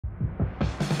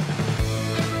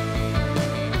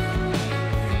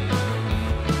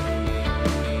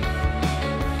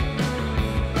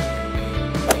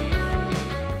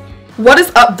What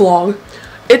is up, vlog?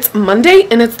 It's Monday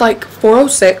and it's like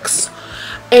 4:06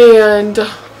 and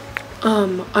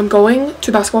I'm going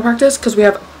to basketball practice because we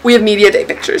have media day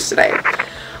pictures today.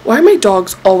 Why are my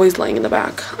dogs always laying in the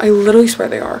back? I literally swear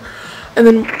they are. And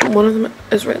then one of them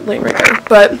is laying right there.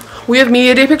 But we have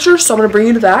media day pictures, so I'm gonna bring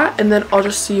you to that, and then I'll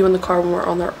just see you in the car when we're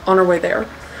on our way there.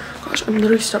 Gosh, I'm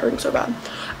literally stuttering so bad.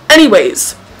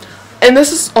 Anyways, and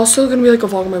this is also gonna be like a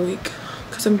vlog of my week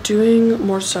because I'm doing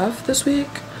more stuff this week.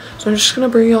 So I'm just gonna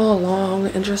bring you all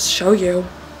along and just show you.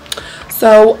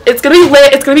 So it's gonna be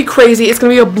lit, it's gonna be crazy, it's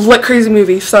gonna be a lit crazy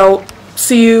movie. So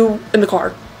see you in the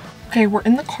car. Okay, we're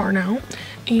in the car now,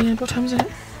 and what time is it?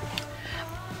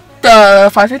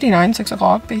 5:59, 6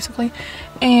 o'clock basically.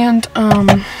 And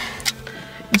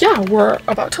yeah, we're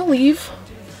about to leave,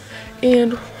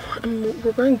 and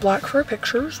we're wearing black for our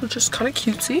pictures, which is kind of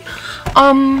cutesy.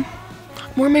 I'm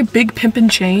wearing my big pimpin'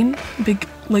 chain, big,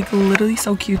 like literally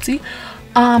so cutesy.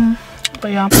 But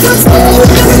yeah,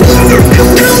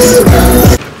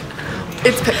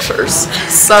 it's pictures.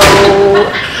 So,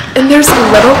 and there's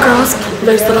little girls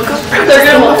practicing. They're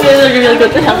gonna walk in, they're gonna be like,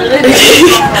 what the hell are they doing?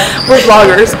 We're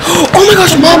vloggers. Oh my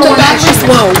gosh, Mom, the battery's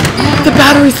low. The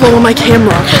battery's low on my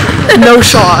camera. No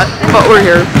shot, but we're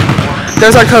here.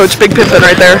 There's our coach, Big Pippin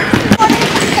right there.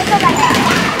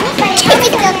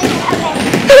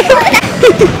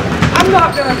 I'm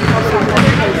not gonna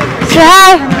Say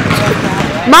hi!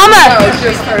 Mama!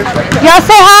 Y'all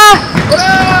say hi!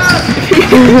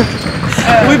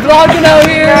 We vlogging out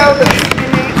here.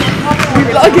 We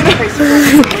vlogging out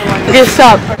here. Okay,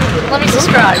 stop. Let me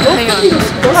subscribe. Hang on.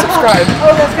 Go subscribe.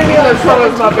 Oh, that's gonna be on the photo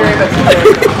of my very best.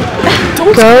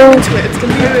 Don't Go into it. It's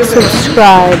gonna be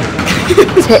subscribe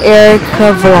to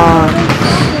Erica Vlog.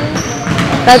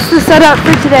 That's the setup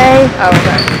for today. Oh,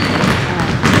 okay.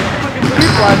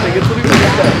 He's laughing. It's what he was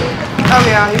saying. Oh,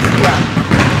 yeah. Yeah.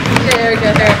 Hey, Erica,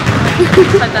 here.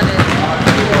 Type that in.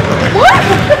 What?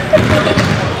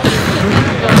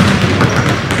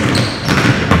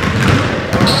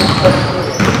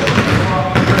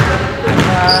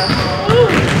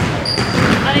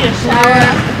 I need a shower.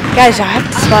 Guys, I have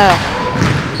to smile.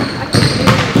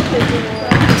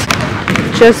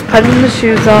 Just putting the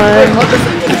shoes on.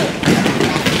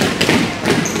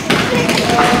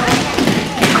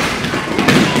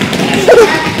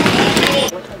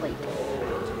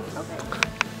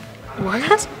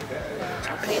 What?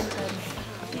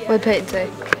 What did Peyton say?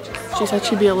 She said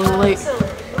she'd be a little late.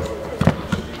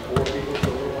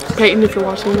 Peyton, if you're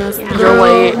watching this, you're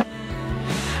late.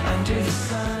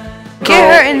 Get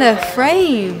her in the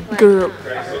frame. Girl.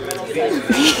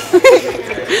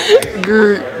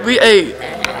 Girl, we ate.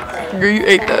 Girl, you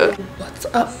ate that. What's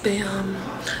up, fam?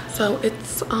 So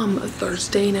it's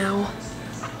Thursday now.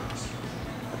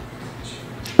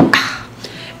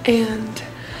 And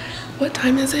what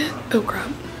time is it? Oh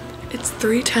crap. It's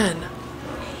 3:10.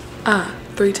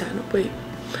 3:10. Wait.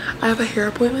 I have a hair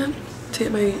appointment to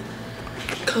get my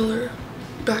color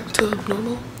back to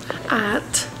normal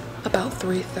at about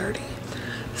 3:30.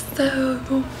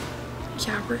 So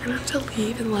yeah, we're gonna have to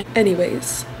leave and like,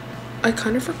 anyways, I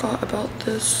kind of forgot about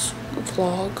this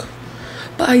vlog,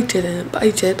 but I didn't, but I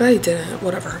didn't,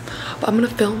 whatever. But I'm gonna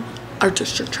film our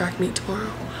district track meet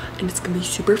tomorrow, and it's gonna be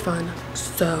super fun.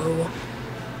 So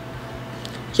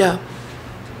yeah,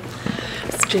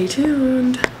 stay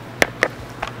tuned.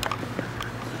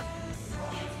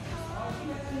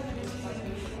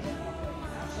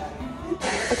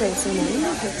 Okay, so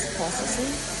now it's processing.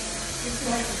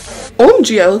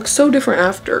 OMG, I look so different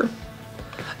after.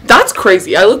 That's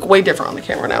crazy. I look way different on the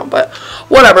camera now, but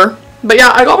whatever. But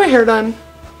yeah, I got my hair done.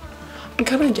 I'm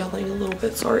kind of yelling a little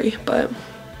bit, sorry, but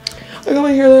I got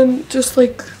my hair done just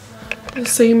like the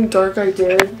same dark I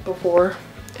did before,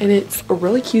 and it's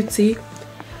really cutesy.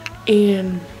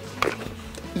 And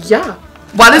yeah,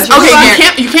 what is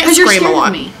okay? You can't scream a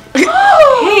lot.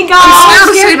 Hey guys! I'm scared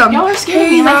to see them. Y'all are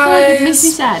scaring me. It makes me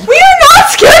sad. We are not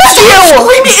scared of you!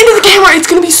 Screaming into the camera, it's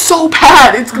gonna be so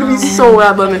bad. It's gonna be so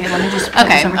bad. Let me just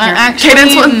Okay, actually,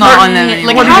 Kaden's not on them.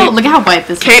 Look at how white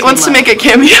this is. Kate wants to make a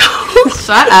cameo.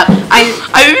 Shut up. I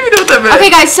didn't even know what that meant. Okay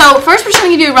guys, so first we're just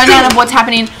gonna give you a rundown of what's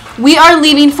happening. We are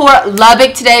leaving for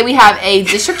Lubbock today. We have a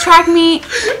district track meet,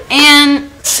 and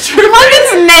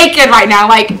London's naked right now.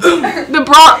 Like the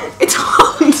bra, it's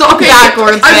all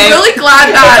backwards. I'm really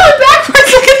glad that it's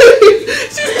backwards.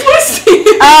 She's twisting.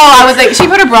 Oh, I was like, she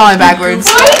put her bra on backwards.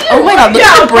 Oh my god, look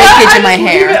at the breakage in my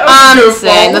hair. I'm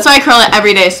insane. That's why I curl it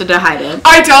every day so to hide it.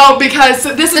 I don't, because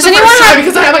this is the first time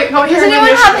because I have my hair. Does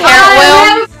anyone have hair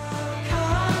oil?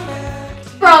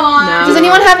 No. Does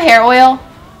anyone have hair oil?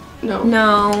 No.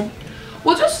 No.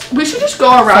 We should just go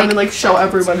around and like show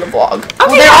everyone the vlog. Okay,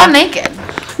 well, they're all naked.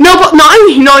 No, but not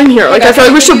in here. Like, I feel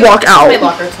like we should walk out. My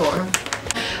locker tour.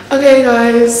 Okay,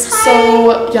 guys.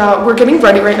 So, yeah, we're getting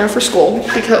ready right now for school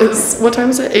because what time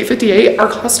is it? 8:58. Our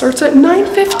class starts at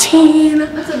 9:15.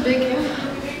 That's a big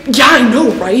thing. Yeah, I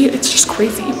know, right? It's just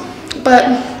crazy. But,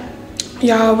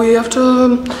 yeah, we have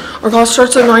to... Our class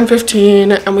starts at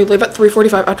 9:15 and we leave at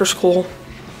 3:45 after school.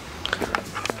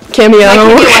 Cameo. My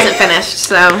computer wasn't finished,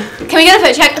 so. Can we get a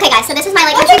fit check? Okay, guys, so this is my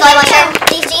country volleyball shirt.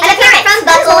 These jeans are from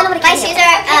Buckle. My shoes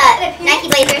are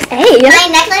Nike Blazers. Hey. My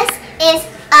necklace is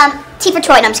T for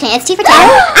Troy. No, I'm just kidding. It's T for Troy.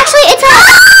 Actually, it's a.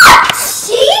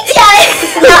 She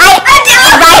does. No,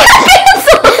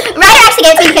 Ryder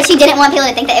actually gave it to me because she didn't want people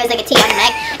to think that it was like a T on her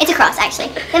neck. It's a cross,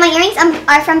 actually. Then my earrings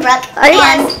are from Brooke,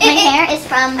 and my hair is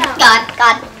from God.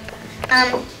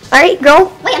 All right, girl.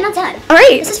 Wait, I'm not done. All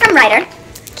right. This is from Ryder.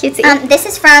 Cutesy. This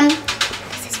is from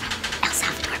El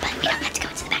Salvador, but we don't have to go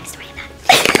into the backstory of that.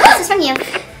 This is from you.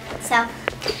 So,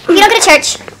 we don't go to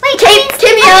church. Wait,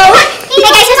 Cameo. Hey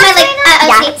guys, here's my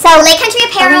yeah. So, Lake Country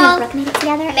Apparel,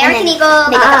 American Eagle.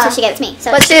 That's what she gave it to me.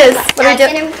 So What's this? What are we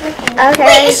doing?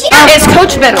 Okay. It's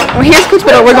Coach Biddle. Well, here's Coach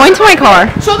Biddle. We're going to my car.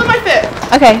 Show them my fit.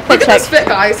 Okay, Look fit at check. this fit,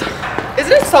 guys.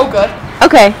 Isn't it so good?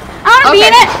 Okay. I want to be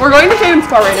in it. We're going to Tatum's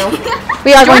car right now.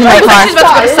 We are going to my car.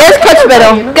 There's Coach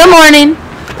Biddle. Good morning.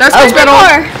 There's Coach Biddle.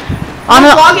 I'm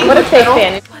vlogging. What a fake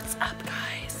fan. What's up,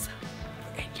 guys?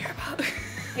 And you're about...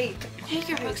 Hey,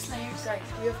 your big slayers. Guys,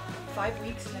 we have 5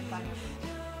 weeks and then 5 weeks.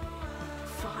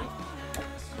 5?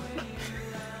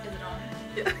 Is it on?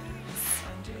 Yeah.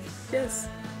 Yes.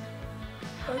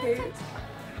 Okay.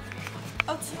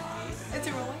 Is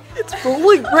it rolling? It's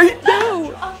rolling right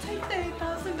now. I'll take the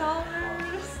 $8,000.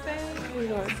 Oh my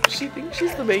god. She thinks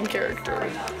she's the main character.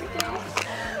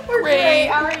 We're great.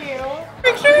 How are you?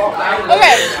 Picture?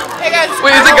 Okay. Hey guys.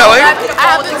 Wait, is it going? I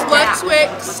have this left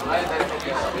Twix.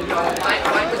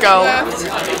 Go.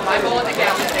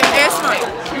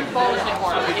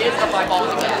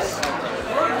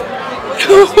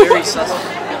 Very sus.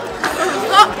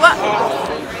 What?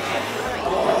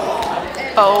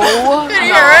 Oh. Can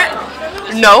you hear it?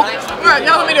 Nope. Alright,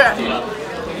 now let me do it.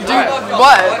 Do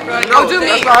what? Oh, do me.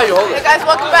 That's not how you hold Hey it. guys,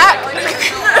 welcome back. That's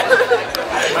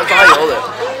not how you hold it.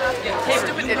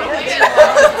 Stupid idiot.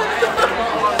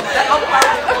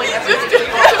 Just did a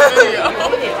video.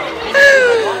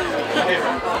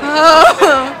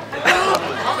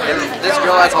 This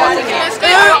girl has hot.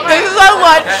 This is our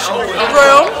lunch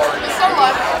room. This is our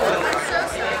lunch.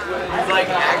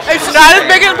 It's not as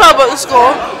big as public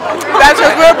school. That's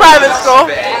because we're a private school.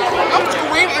 I'm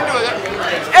screaming into it.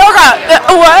 Erica,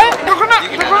 what? They're gonna,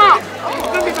 it's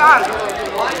gonna be bad.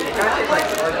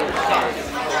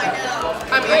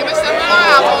 I'm eating some of my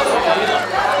apples.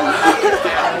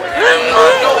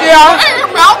 Yeah. Your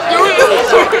mouth doing it.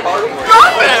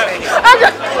 Stop it.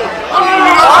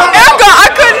 Erica,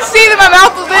 I couldn't see that my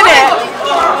mouth was in it.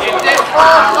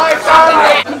 Oh my god.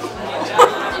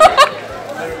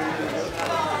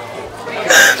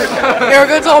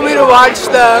 Erica told me to watch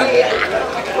the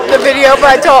video,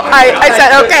 but I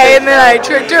said okay, and then I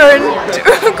tricked her into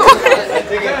going.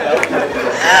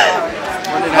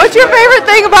 What's your favorite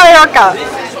thing about Erica?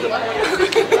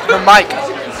 The mic.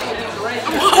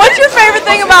 What's your favorite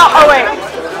thing about? Oh wait.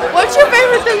 What's your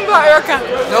favorite thing about Erica?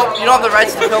 Nope, you don't have the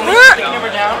rights to film me. What?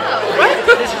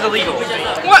 This is illegal.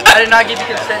 What? I did not give you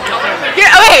consent to film me.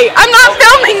 Hey, I'm not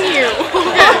filming you.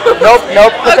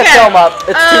 Nope, put the Okay. film up.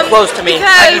 It's too close to me.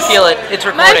 I can because feel it. It's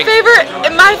My recording.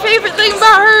 favorite thing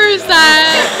about her is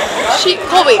that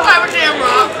Colby.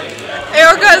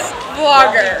 Erica's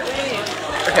vlogger.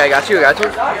 Okay, I got you. You can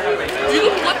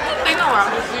flip the thing around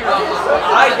to zero.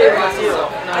 I did it too.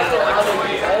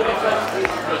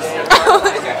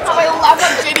 Oh, I love how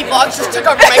JD Vlogs just took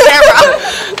over my camera.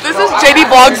 This is JD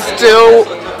Vlogs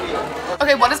 2.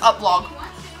 Okay, what is up vlog?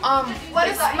 What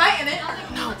is that? Am I in it?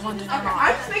 No, London, you're not.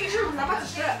 I'm just making sure I'm about to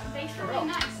strip.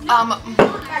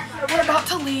 We're about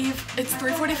to leave. It's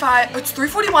 3:45. It's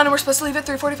 3:41 and we're supposed to leave at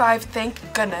 3:45. Thank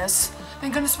goodness.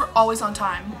 Thank goodness we're always on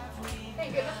time.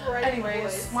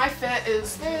 Anyways, my fit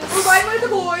is this. We're riding with the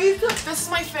boys. This is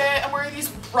my fit. I'm wearing these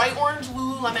bright orange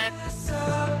Lululemon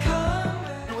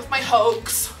with my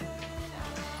hoax.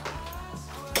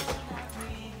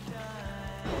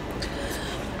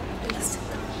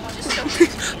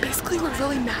 Basically, we're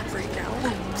really mad right now.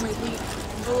 We're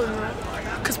really mad.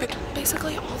 Because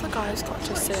basically, all the guys got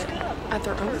to sit at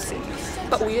their own seats,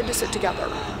 but we had to sit together.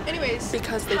 Anyways,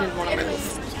 Because they didn't want to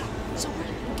move. so we're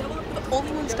the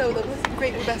only ones though that was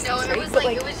great with us. No, it was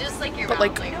like, it was just like your But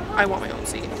mouth, like, I want my own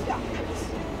seat.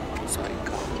 So like,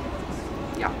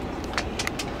 yeah.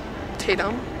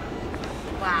 Tatum.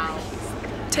 wow.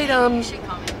 Tatum. You should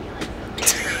come and be like,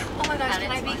 Oh my gosh,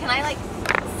 can I like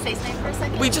say something for a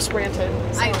second? We just ranted.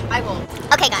 I will.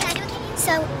 Okay, guys.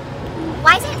 So,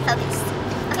 why isn't it focused?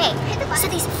 Okay, so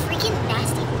these freaking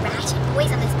nasty, ratchet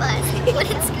boys on this bus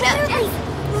wouldn't scoot up.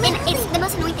 And it's the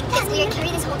most annoying thing because we are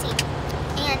carrying this whole team.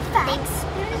 And things.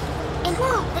 And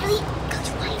literally, Coach,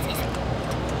 why is this?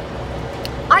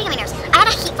 Already got my nerves. I had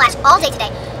a heat flash all day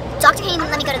today. Doctor came and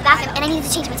let me go to the bathroom, and I needed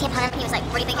to change my tampon. And he was like,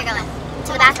 "Where do you think you're going?"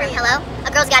 To the bathroom. Hello?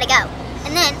 A girl's gotta go.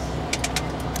 And then,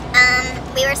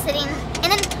 we were sitting, and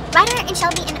then Ryder and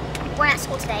Shelby weren't at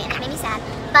school today, and it made me sad.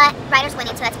 But Ryder's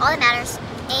winning, so that's all that matters.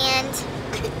 And,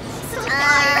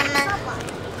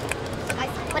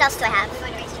 what else do I have?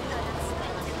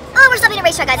 Oh, we're stopping at a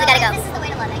racetrack, guys. We gotta go. This is the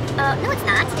way to Lubbock. No, it's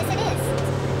not. Yes, it is.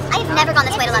 I've never gone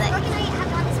this way to Lubbock. Brooke and I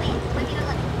have gone this way. When do you go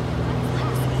to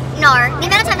Lubbock? No, the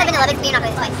amount of times I've been to Lubbock, we're not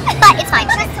going this way. But it's fine.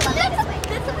 I've been going to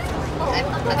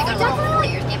Lubbock for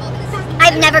 4 years.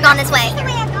 I've never gone this way. This is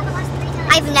the way I've gone the last 3 times.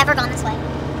 I've never gone this way.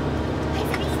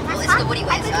 Well, it's the Woody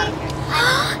way, so I don't care.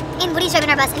 And Woody's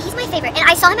driving our bus, and he's my favorite. And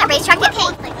I saw him at racetrack.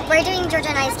 We're doing Georgia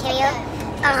and I's cameo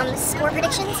score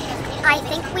predictions. I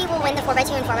think we will win the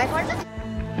 4x2 and 4x4.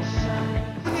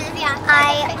 Yeah.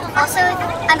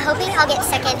 I'm hoping I'll get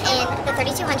second in the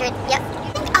 3200. Yep.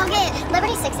 I'll get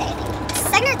Liberty 6A, I think.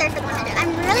 Second or third for the 100.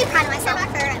 I'm really proud of myself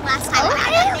for last time.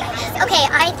 Okay,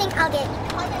 I think I'll get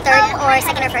third or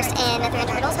second or first in the 300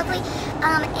 hurdles, hopefully.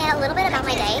 And a little bit about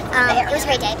my day. It was a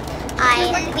great day.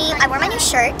 I wore my new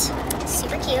shirt.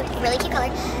 Super cute, really cute color.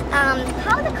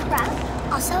 How the crap?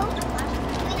 Also,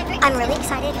 I'm really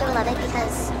excited to go to Lubbock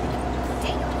because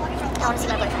I want to see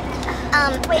my boyfriend.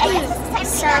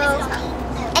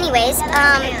 Anyways,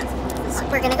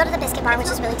 we're gonna go to the biscuit bar, which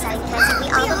is really exciting because we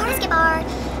all go to the biscuit bar.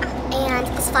 And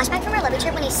this flashback from our Lubbock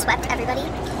trip when you swept everybody.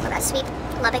 We're about to sweep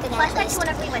Lubbock again at least,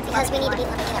 because we need to beat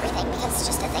Lubbock and everything because it's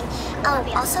just a thing.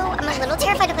 Also, I'm a little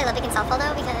terrified to play Lubbock in softball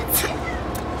though because,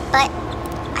 but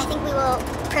I think we will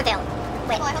prevail.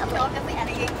 Win, hopefully.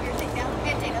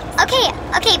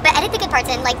 Okay, but edit the good parts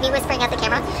in, like me whispering at the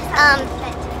camera.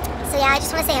 So yeah, I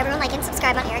just want to say everyone like and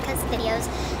subscribe on Erica's videos.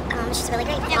 She's a really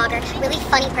great vlogger, really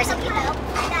funny person.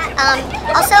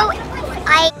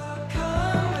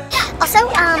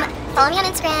 Follow me on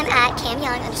Instagram at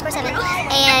camyoung_7.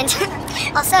 And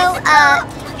also,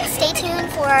 stay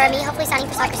tuned for me hopefully signing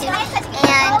for soccer soon.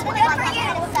 And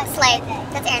slay.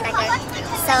 That's Aaron back there.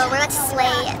 So we're about to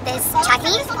slay this track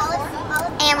meet.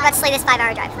 And we're about to slay this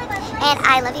 5-hour drive. And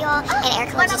I love you all, and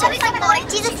Erica loves you too.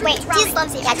 Jesus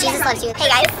loves you. Yeah, Jesus loves you. Hey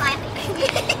guys.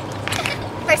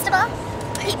 First of all,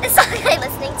 keep the song I'm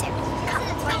listening to.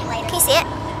 Can you see it?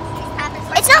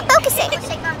 It's not focusing.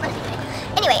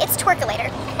 Anyway, it's Twerkulator.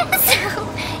 So,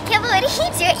 can't believe you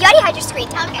already had your screen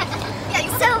time.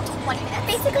 So,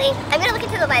 basically, I'm gonna look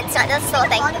into the lens. Sorry, that's still a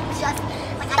thing.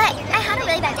 But I had a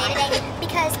really bad day today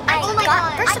because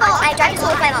first of all, I drive to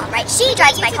school with my mom, right? She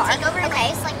drives my car,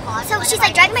 okay? So she's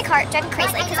like driving my car, driving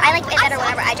crazily because I like it better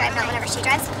whenever I drive, not whenever she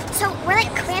drives. So we're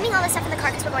like cramming all this stuff in the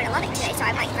car because we're going to Lubbock today. So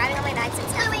I'm like grabbing all my bags and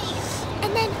stuff.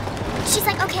 And then she's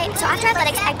like, okay, so after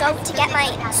athletics, I go to get my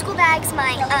school bags,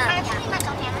 my,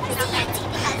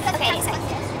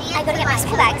 I go to get my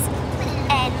school bags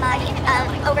and my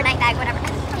overnight bag, whatever.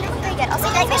 You don't look very good.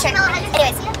 Also, you guys my shirt.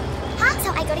 Anyways, so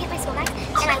I go to get my school bag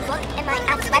and I look and my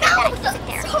athletic bag isn't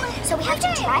there. So we have to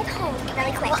drive home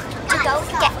really quick to go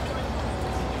get.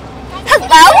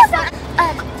 Hello?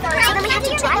 So then we have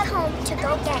to drive home to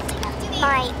go get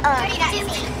my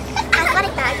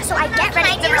athletic bag. So I get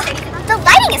ready. The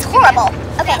lighting is horrible.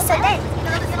 Okay, so then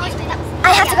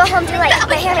I have to go home, do like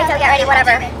my hair, makeup, get ready,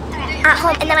 whatever. At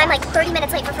home, and then I'm like 30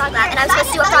 minutes late for Frog Lab, and I was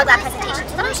supposed to do a Frog Lab presentation.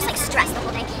 So then I was just like stressed the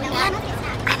whole day. And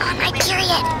I'm on my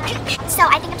period. So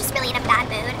I think I'm just really in a bad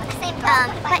mood.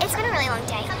 But it's been a really long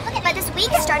day. But this week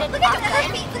started off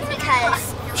good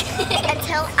because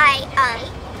until I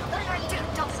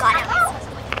got out.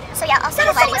 So yeah, also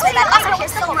the lighting's really bad. Also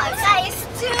here's the hormones. Guys,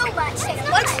 too much.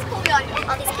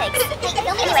 All these pigs.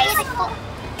 Anyways,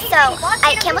 so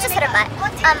Campbell just hit her butt.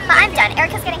 But I'm done.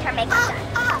 Erica's getting her makeup done.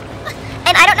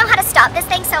 And I don't know how to stop this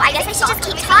thing, so I guess I should just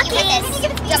keep talking.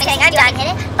 Just kidding, I'm done.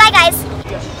 Bye, guys.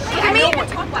 Look at me.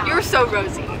 You're so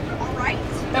rosy.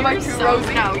 Am I too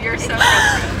rosy? No, you're so rosy.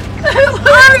 Look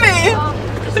at me!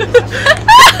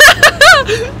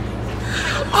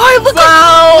 I look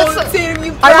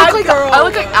I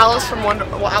look like Alice from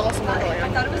Wonderland.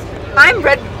 I'm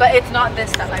red, but it's not this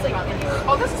stuff. I promise.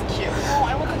 Oh, this is cute. Oh,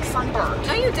 I look like Sunbird.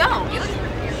 No, you don't. You look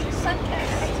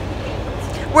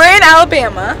sun-kissed. We're in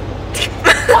Alabama.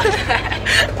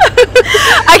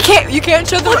 You can't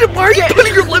show them. Why are you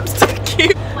putting your lipstick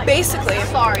cute? Basically,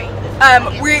 Sorry.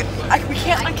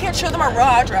 I can't show them our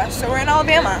raw address, so we're in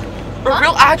Alabama. A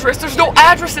real address? There's no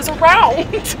addresses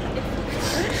around.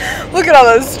 Look at all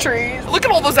those trees. Look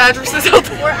at all those addresses out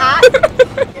there. We're at.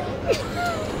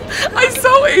 I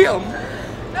so am.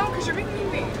 No, because you're making me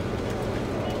wait.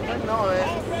 I'm not.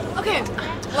 Okay.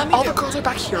 All the girls are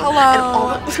back here.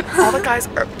 Hello. And all the guys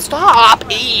are. Stop!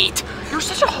 Eat! You're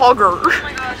such a hogger. Oh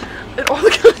my gosh. And all the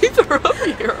guys are up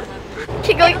here.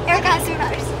 Keep going. Erica has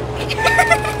superpowers.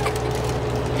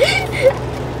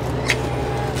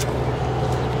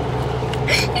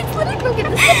 It's literally broken.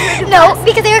 No,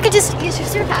 because Erica just used her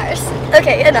superpowers.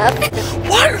 Okay, enough.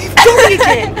 Why are you doing it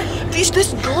again? This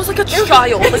girl is like a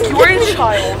child. Like you are a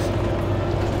child.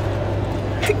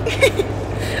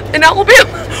 In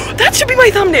Alabama. That should be my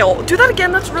thumbnail. Do that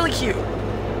again. That's really cute.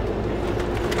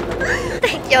 The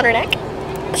hickey on her neck.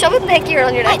 Show me the hickey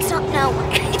on your neck. Wait, stop. No.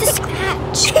 It's a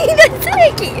scratch. That's a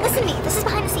hickey. Listen to me. This is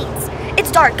behind the scenes.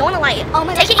 It's dark. Go on the light. Oh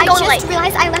my god. I just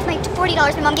realized I left my $40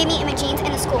 my mom gave me in my jeans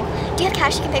in the school. Do you have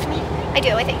cash you can pay for me? I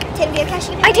do, I think. Tim, do you have cash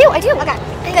you can pay for me? I do. Okay.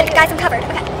 Good. Guys, I'm covered.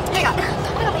 Okay. Here you go.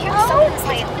 Oh my god, my hair is so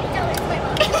nice.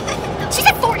 She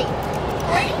said 40. 40?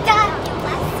 Dad, you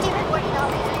left Steven $40.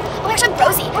 Oh my gosh, I'm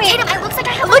Rosie. Wait, Tatum, it looks like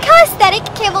I have. Look how aesthetic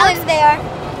Campbell is there.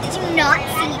 Did you not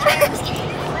see me?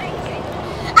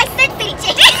 I said Sadie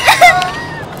Jane.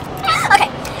 Okay,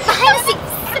 behind the scenes.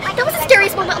 That was the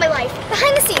scariest moment of my life.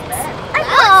 Behind the scenes. I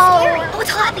know. Oh, it's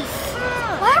hot.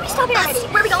 Why are we stopping already?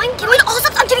 Where are we going? Can we also?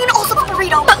 I'm getting an also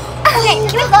burrito. Okay,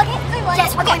 can we vlog it?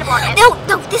 Yes, we're going to vlog it. No,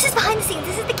 this is behind the scenes.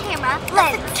 This is the camera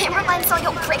lens. The camera lens, so I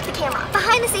don't break the camera.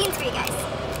 Behind the scenes for you guys.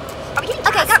 Are we getting?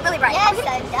 Okay, it got really bright. Yes,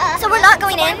 so we're not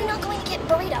going in. Why are we not going to get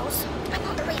burritos? I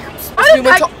want burritos.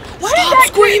 Stop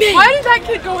screaming! Why did that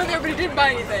kid go in there but he didn't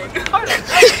buy anything?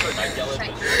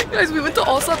 Guys, we went to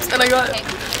Allsup's and I got 2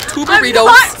 burritos. I'm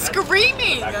not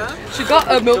screaming! She got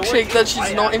a milkshake that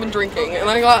she's not even drinking, and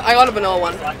I got a vanilla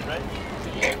one.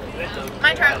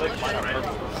 My turn.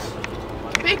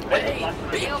 Big way.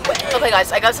 Okay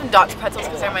guys, I got some Dr. Pretzels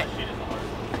because they're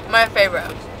my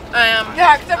favorite.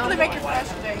 Yeah, because I really make your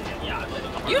breath stink.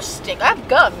 You stink. I have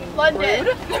gum. London.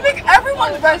 You make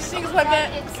everyone's breath stink,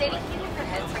 London.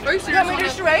 Are you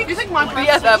serious? You think my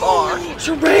BFF are.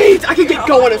 Charades! I can get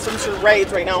going at some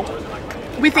charades right now.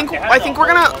 I think we're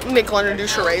gonna make London do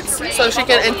charades so she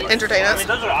can entertain us.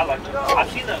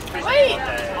 Wait.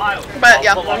 But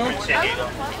yeah.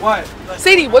 What?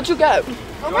 Sadie, what'd you get? Do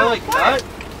I like nut?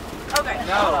 Okay.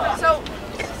 No. So,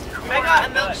 I got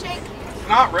a milkshake.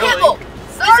 Not really. Campbell,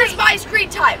 this is my screen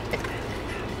time.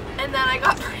 And then I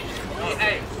got.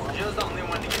 Hey, Jill's the only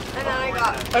one to get. And then I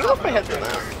got. I don't know if my head's in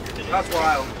that. That's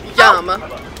wild. Yum. And a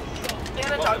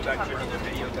Dr. Pepper.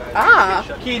 Ah.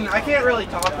 Keaton, I can't really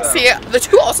talk about See, the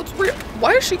 2 Allsup's were.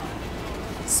 Why is she?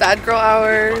 Sad girl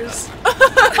hours.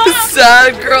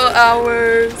 Sad girl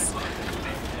hours.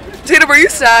 Tatum, are you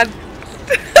sad?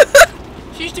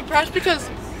 She's depressed because.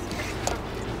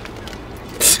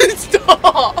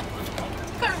 Stop.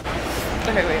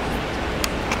 Okay, wait.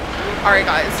 Alright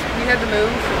guys, we had to move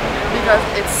because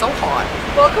it's so hot.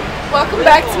 Welcome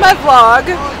back to my vlog.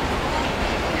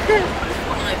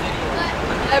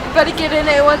 Everybody get in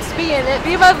it who wants to be in it.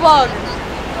 Be my vlog.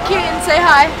 Keaton, say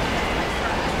hi.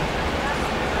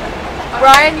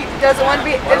 Ryan doesn't want to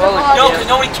be in the vlog. No, because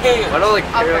nobody cares. Why don't like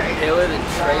Taylor and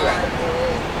Trey?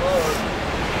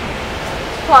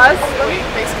 Pause.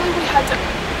 Basically, we had to.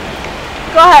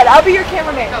 Go ahead, I'll be your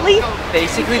cameraman. Leave.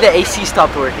 Basically, the AC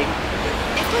stopped working.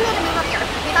 If we were to move up here,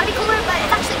 we thought it'd be cooler, but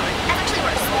it's actually worse.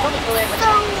 So let's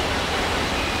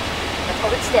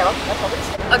hold it still.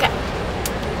 Okay.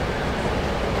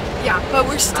 Yeah, but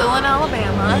we're still in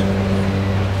Alabama.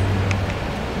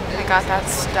 I got that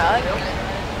stuck.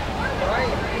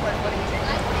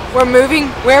 We're moving.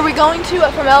 Where are we going to?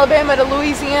 From Alabama to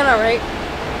Louisiana, right?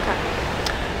 Okay.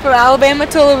 From Alabama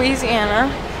to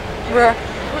Louisiana. We're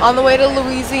on the way to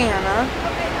Louisiana.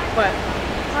 What?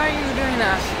 Why are you doing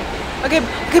that? Okay,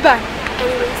 goodbye.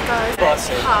 Anyways, guys, it's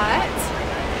hot,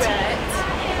 wet,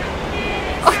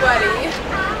 sweaty.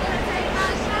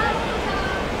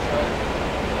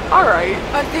 Alright.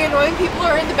 The annoying people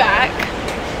are in the back.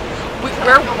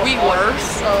 Where we were,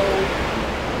 so.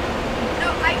 No,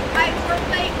 I work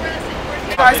late.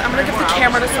 Guys, I'm gonna give the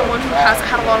camera to someone who hasn't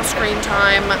had a lot of screen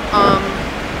time.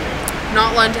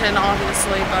 Not London,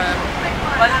 obviously, but.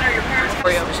 London, are your parents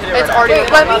for you? It's already.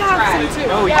 Let me have some too.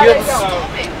 No, you have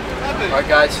Alright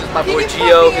guys, this is my boy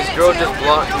Gio. His girl just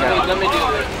blocked Let me do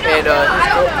this. And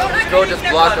his girl just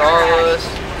blocked all of us.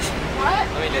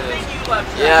 Let me do this.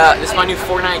 Yeah, this is my new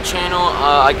Fortnite channel.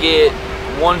 I get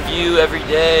 1 view every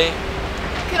day.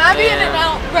 Can I be in it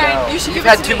now? Ryan, you should You've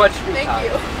give it had to too me. much Thank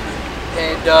you.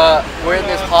 And we're in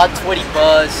this hot, sweaty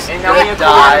buzz. And now Wet,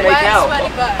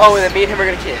 sweaty butt. Oh, and then me and him are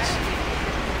gonna kiss.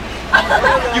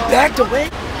 You backed away?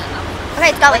 Okay,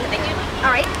 it's going.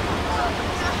 Alright.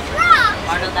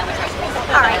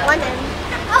 Alright, London.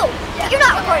 Oh, you're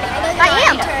not recording. I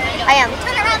am.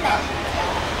 Turn around then.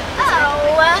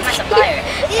 Oh. My supplier.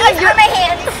 These are my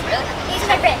hands. These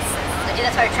are my wrists. Dude,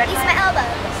 that's hard to These are my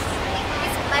elbows.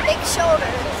 These are my big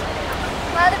shoulders.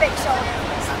 My other big shoulders.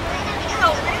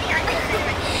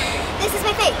 This is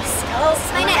my face. This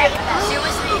is my neck.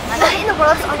 What in the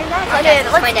world is on your neck? Okay,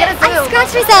 let's get a I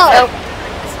scratched myself.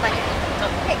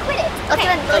 Okay, quit it. Okay,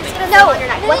 let's get a zoom on your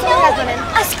neck. What's on your neck, women?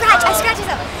 A scratch. I scratch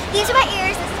myself. These are my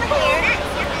ears. This is my hair.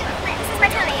 This is my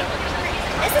tummy.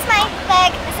 This is my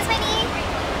leg. This is my knee.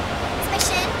 This is my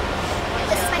shin.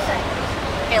 This is my foot.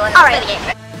 Okay, let's All play right. the game.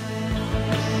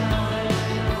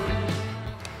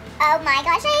 Oh my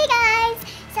gosh, hey guys!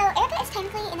 So Erica is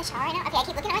technically in the shower right now. Okay, I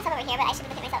keep looking at myself over here, but I should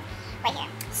be looking at myself right here.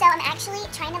 So I'm actually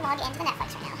trying to log into the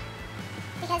Netflix right now.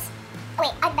 Because, oh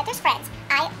wait, I bet there's Friends.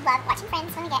 I love watching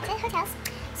Friends when we get to hotels.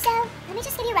 So, let me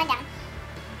just give you a rundown.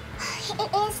 It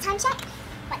is time check.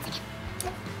 1 second.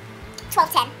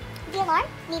 12:10. The alarm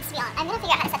needs to be on. I'm gonna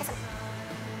figure out how to set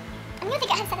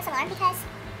this alarm because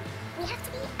we have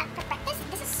to be up for breakfast.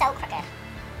 This is so crooked. I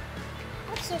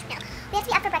look huge now. We have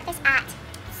to be up for breakfast at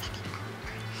 7:09.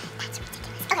 That's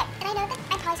ridiculous. Okay, and I know that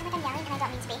I probably sound like I'm yelling and I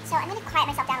don't mean to be, so I'm gonna quiet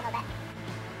myself down a little bit.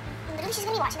 And literally, she's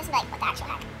gonna be watching this and be like, what the actual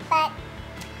heck? But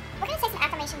we're gonna say some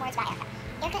affirmation words about Erica.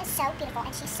 Erica is so beautiful,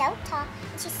 and she's so tall,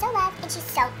 and she's so loved, and she's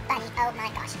so funny. Oh my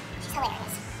gosh, she's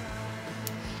hilarious.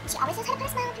 And she always knows how to put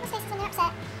a smile on people's faces when they're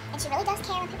upset, and she really does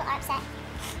care when people are upset.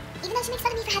 Even though she makes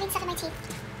fun of me for having stuff in my teeth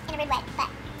in a rude way, but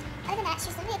other than that,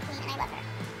 she's literally a queen, and I love her.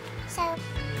 So,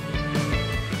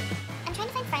 I'm trying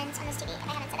to find Friends on this TV, if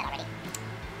I haven't said that already.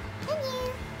 Menu.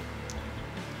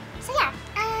 So yeah,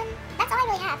 that's all I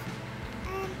really have.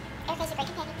 Erica's a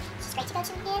great companion. She's great to go to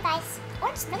and get advice,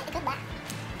 or just really a good laugh.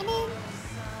 And then,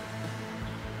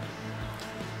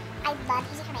 I love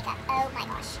using her makeup. Oh my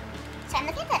gosh. So I'm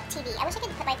looking at the TV. I wish I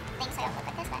could put my thing so I don't look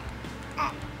like this, but,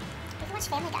 we can watch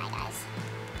Family Guy, guys.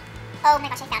 Oh my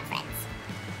gosh, I found Friends.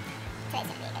 Today's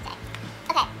gonna be a good day.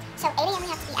 Okay, so 8 a.m. we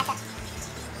have to be at the...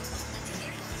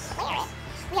 Where?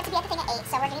 We have to be at the thing at 8,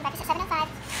 so we're getting breakfast at 7:05.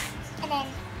 And then...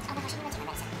 Oh my gosh, I didn't even take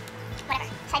my medicine. Whatever.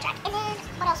 Sidetrack. And then,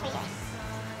 what else were we doing?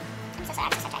 I'm so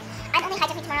sorry, I'm so sidetracked. I'm only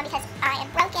hijacking tomorrow because I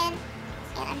am broken,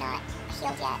 and I'm not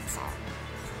healed yet, so...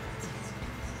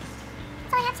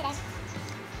 That's all I have today.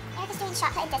 Erica's doing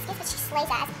shot put and discus, but she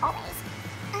slays that as always.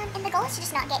 And the goal is to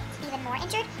just not get even more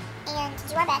injured, and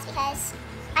do our best because...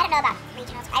 I don't know about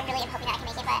regionals. I really am hoping that I can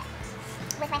make it, but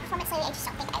with my performance lately, I just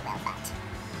don't think I will, but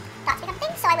thoughts become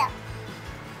things, so I will.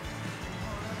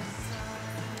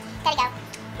 Gotta go.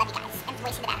 Love you guys. I'm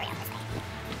wasting the battery on this thing.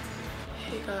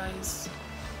 Hey guys,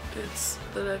 it's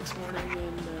the next morning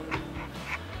and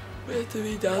we have to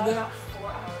be down there.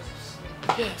 4 hours of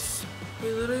sleep. Yes,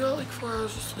 we literally got like 4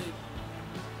 hours of sleep.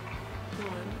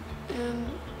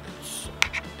 And it's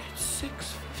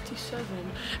 6:57.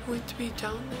 We have to be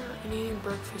down there and eating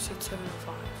breakfast at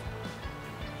 7:05.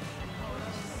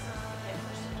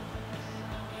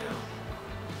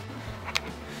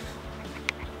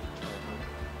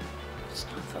 It's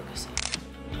not focusing.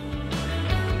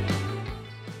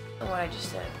 What I just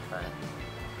said, but I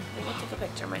think I took a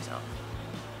picture of myself.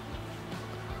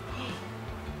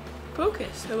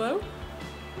 Focus, hello?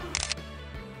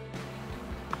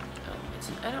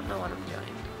 I don't know what I'm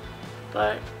doing,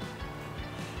 but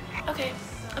okay,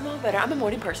 I'm all better. I'm a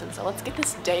morning person, so let's get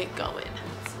this day going.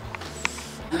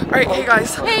 Alright, hey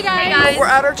guys. Hey guys. We're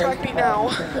at our track meet now,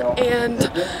 and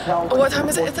what time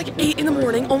is it? It's like 8 in the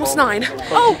morning, almost 9.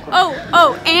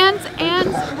 And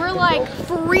we're like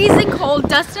freezing cold,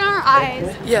 dust in our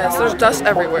eyes. Yes, there's dust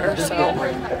everywhere, so.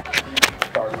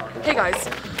 Hey guys,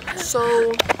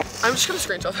 so I'm just gonna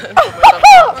screenshot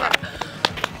that.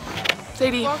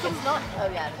 Sadie.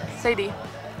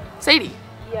 Sadie.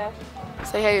 Yeah.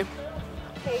 Say hey.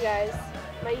 Hey guys,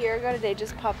 my Here I Go Today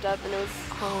just popped up and it was...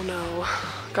 Oh no.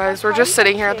 Guys, we're just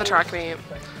sitting here at the track meet.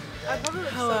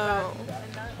 Hello.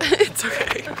 It's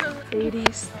okay.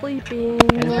 Sadie's sleeping.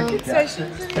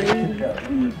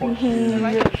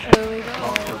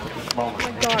 Oh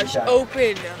my gosh,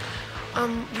 open.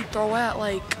 We throw at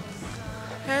like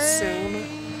soon.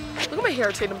 Look at my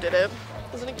hair, Tatum did it.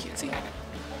 Isn't it cutesy?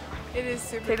 It is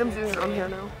super Tatum's doing it on here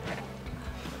now.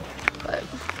 But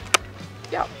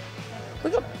yeah.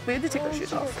 Look up, we had to take our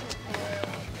shoes off.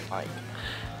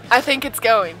 I think it's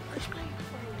going.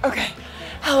 Okay.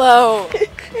 Hello.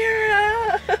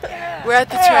 We're at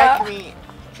the track meet.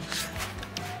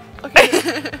 Okay.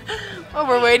 Oh,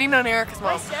 we're waiting on Erica's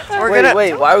mom.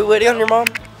 Wait, why are we waiting on your mom?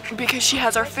 Because she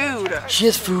has our food. She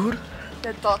has food? She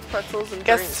had thoughts, pretzels, and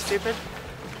drinks. Stupid.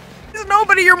 Is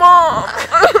nobody your mom?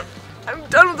 I'm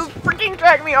done with this freaking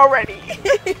track meet already.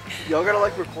 Y'all gotta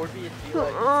like record me and be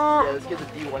like, yeah, let's get the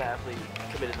D1 athlete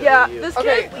committed to Yeah, OU. this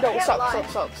Okay, kid. no,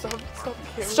 stop.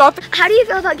 Stop. How do you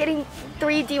feel about getting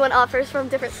 3 D1 offers from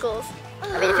different schools?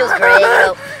 I mean, it feels great, you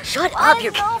know. Shut up,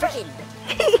 you're freaking.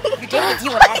 You're dating a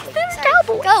D1 athlete.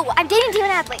 Cowboy. Go. I'm dating D1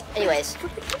 athlete. Anyways,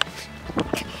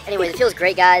 it feels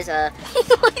great, guys.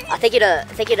 Thank you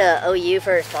to OU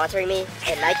for sponsoring me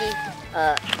and Nike.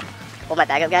 Hold my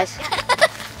bag up, guys.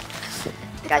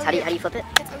 Guys, how do you flip it?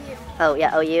 It's OU. Oh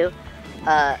yeah, OU.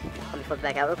 Let me flip it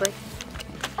back out real quick.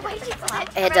 Why did you flip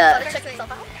it?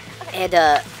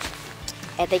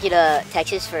 And thank you to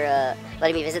Texas for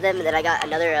letting me visit them. And then I got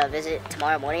another visit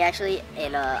tomorrow morning, actually,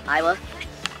 in Iowa.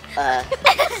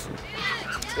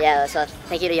 Yeah, so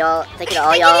thank you to y'all. Thank you to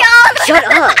all y'all. Shut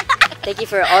up! Thank you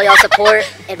for all y'all support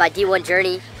in my D1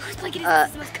 journey. Shut up.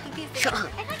 I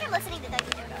think I'm listening to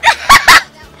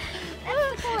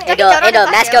And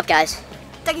Dougie mask up, guys.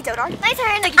 Dougie Dodar. My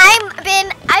turn.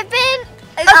 I've been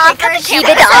offered. She's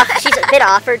been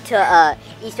offered to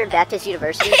Eastern Baptist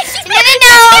University. No.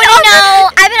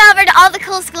 I've been offered to all the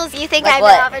cool schools you think Like I've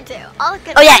what? been offered to. All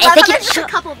good. Oh yeah, and thank you. There's a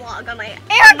couple vlog on my.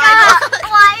 Erica,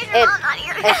 why is your And- mom not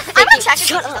here? and I'm thank gonna you- check if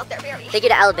shut she's up. out there, Mary. Thank you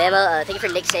to Alabama. Thank you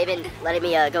for Nick Saban letting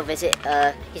me go visit.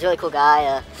 He's a really cool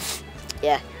guy.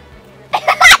 Yeah. I wish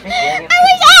I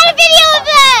had a video of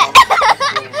that.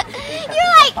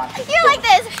 You're like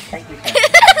this.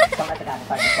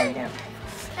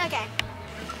 Okay.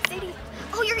 Sadie.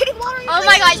 Oh, you're getting water. Oh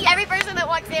my gosh! Every person that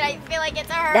walks in, I feel like it's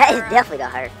a her. That is definitely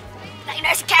not her.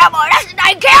 That's a cowboy. That's a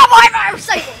nice cowboy for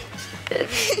cycle.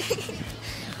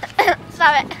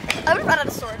 Stop it. I'm gonna run out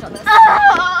of storage on this.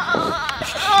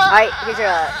 Alright, here's your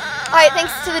Alright,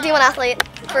 thanks to the D1 athlete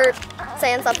for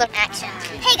saying something. Action.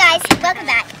 Hey guys, welcome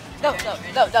back. No.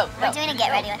 We're doing a get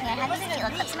ready with me. I have these cute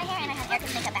little clips in my hair and I have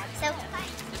Erica's makeup back. So,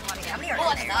 I don't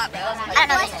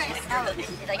know this. I don't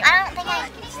think I.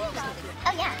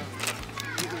 Oh yeah.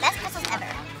 Best pretzels ever.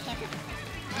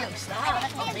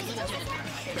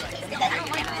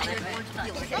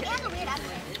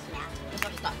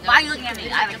 Why are you looking at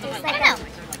me? I don't know.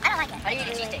 I don't like it. How do you eat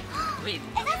a cheesesteak?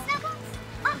 Is that snow cones?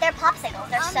 Oh, they're popsicles.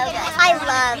 They're so good. I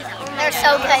love. They're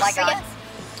so good.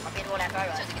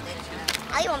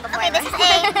 I'll eat one before. Okay, this is a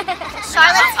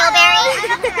Charlotte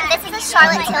Tilbury. This is a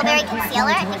Charlotte Tilbury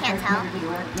concealer. If you can't tell,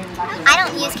 I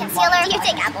don't use concealer. You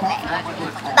take Apple Pay,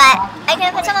 but I'm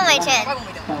gonna put some on my chin.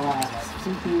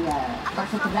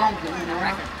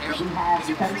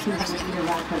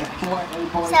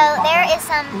 So there is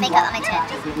some makeup on my chin.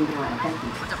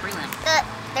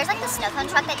 There's like the snow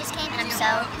cone truck that just came, and it's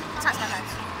not snow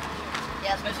cones.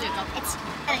 Yeah, especially a couple. It's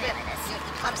I don't do it like this.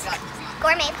 Pops.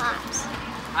 Gourmet pops.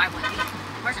 Alright, well, the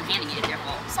person handing it is your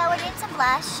fault. So we're doing some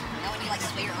blush. Now when you like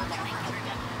sway your arm back.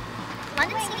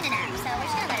 London's taking a nap, so we're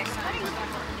just gonna let her What sleep.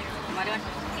 am I doing?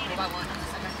 What about one?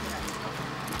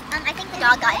 I think the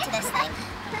dog got into this thing.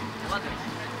 Welcome.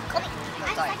 Colby,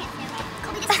 I'm second.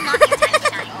 Colby, this is not your time to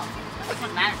shine. Which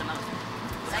one matters the most?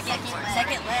 Second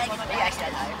leg. Maybe I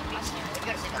should have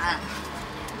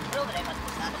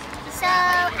So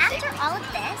after all of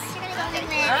this, you're gonna go in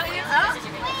with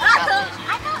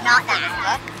not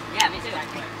that. Yeah, me too.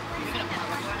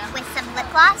 With some lip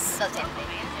gloss.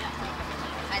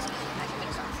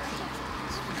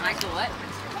 Nice to what?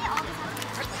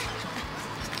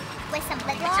 With some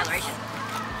lip gloss.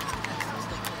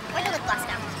 Where's the lip gloss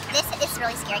now? This is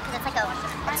really scary because it's like a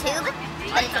tube,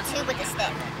 but it's a tube with a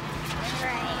stick.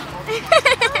 Right.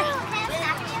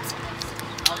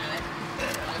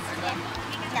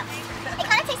 No. It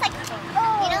kind of tastes like,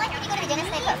 you know, like when you go to the dentist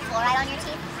and they put fluoride on your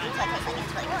teeth? That's what it tastes like.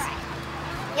 It's really gross.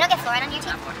 You don't get fluoride on your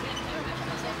teeth?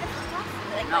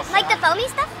 Like the foamy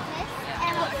stuff? I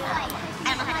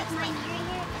don't know how to explain it.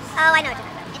 Oh, I know what you're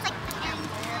talking about. It's like,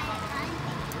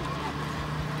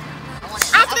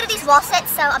 I have to go to these wall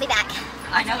sits, so I'll be back.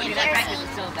 I know, dude, that practice is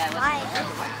so bad. Why?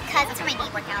 Because it's for my knee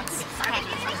workouts. Okay.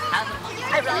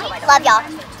 I really hope I don't. Love y'all.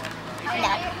 No.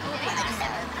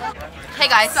 Hey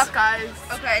guys. What's up, guys?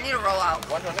 Okay, I need to roll out.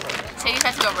 Sadie's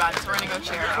has to go run, so we're gonna go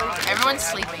cheer her on. Everyone's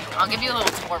sleeping. I'll give you a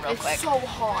little tour real quick. It's so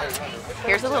hot.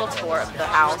 Here's a little tour of the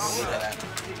house.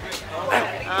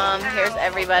 Here's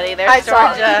everybody. There's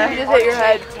Georgia. You just hit your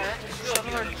head.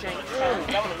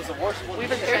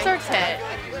 Here's our tent.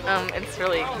 It's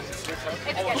really.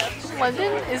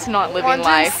 London is not living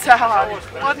life. Sad.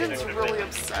 London's really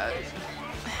upset.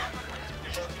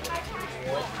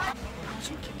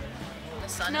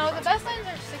 No, the best lines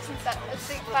are 6 and 7.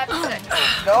 5 and 6.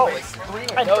 No, it's 3.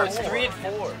 No, it's 3 and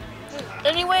 4.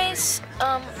 Anyways,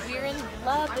 we're in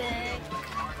Lubbock.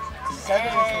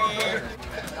 God,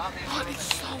 it's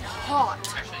so hot.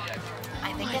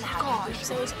 I think it happened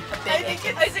because it was a big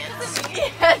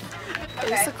yes.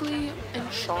 Basically, in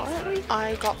short,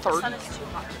 I got third.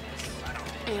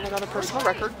 And I got a personal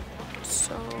record.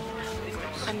 So,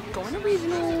 I'm going to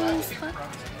regionals.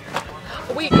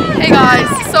 Wait, hey guys,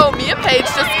 so me and Paige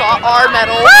just got our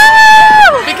medals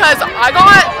because I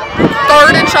got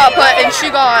third in shot put and she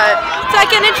got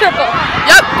second in triple.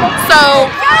 Yep. So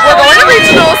we're going to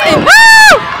regionals and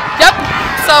yep.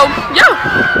 So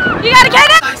yeah. You gotta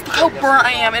get it. Guys, look how burnt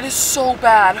I am. It is so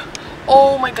bad.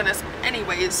 Oh my goodness.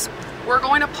 Anyways, we're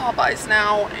going to Popeyes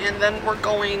now and then we're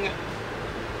going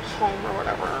home or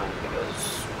whatever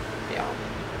because yeah.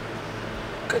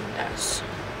 Goodness.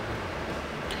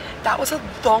 That was the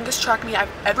longest track meet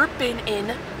I've ever been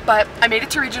in, but I made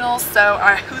it to regionals, so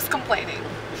who's complaining?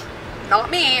 Not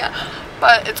me,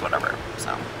 but it's whatever, so.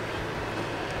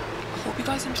 I hope you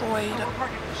guys enjoyed.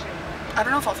 I don't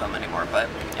know if I'll film anymore, but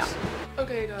yeah.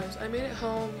 Okay guys, I made it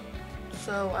home,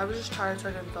 so I was just tired so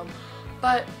I didn't film.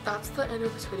 But that's the end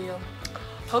of this video.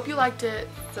 Hope you liked it,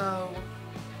 so